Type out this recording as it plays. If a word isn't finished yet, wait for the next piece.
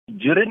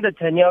during the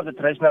tenure of the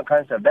Traditional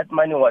Council, that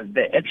money was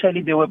there.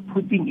 Actually, they were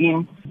putting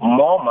in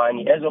more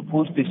money as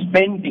opposed to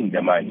spending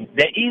the money.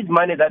 There is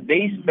money that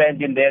they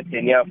spend in their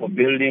tenure for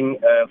building,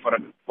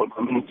 for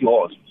community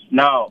halls.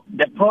 Now,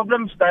 the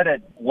problem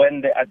started when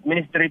the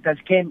administrators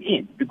came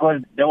in because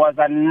there was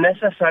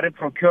unnecessary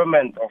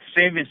procurement of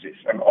services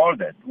and all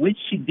that, which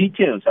she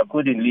details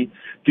accordingly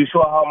to show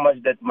how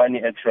much that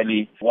money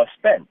actually was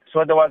spent.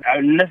 So there was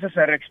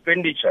unnecessary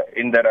expenditure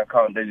in that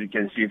account, as you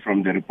can see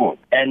from the report.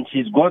 And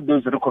she's got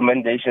those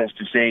recommendations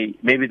to say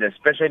maybe the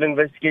special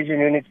investigation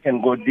unit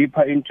can go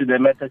deeper into the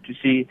matter to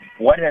see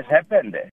what has happened there.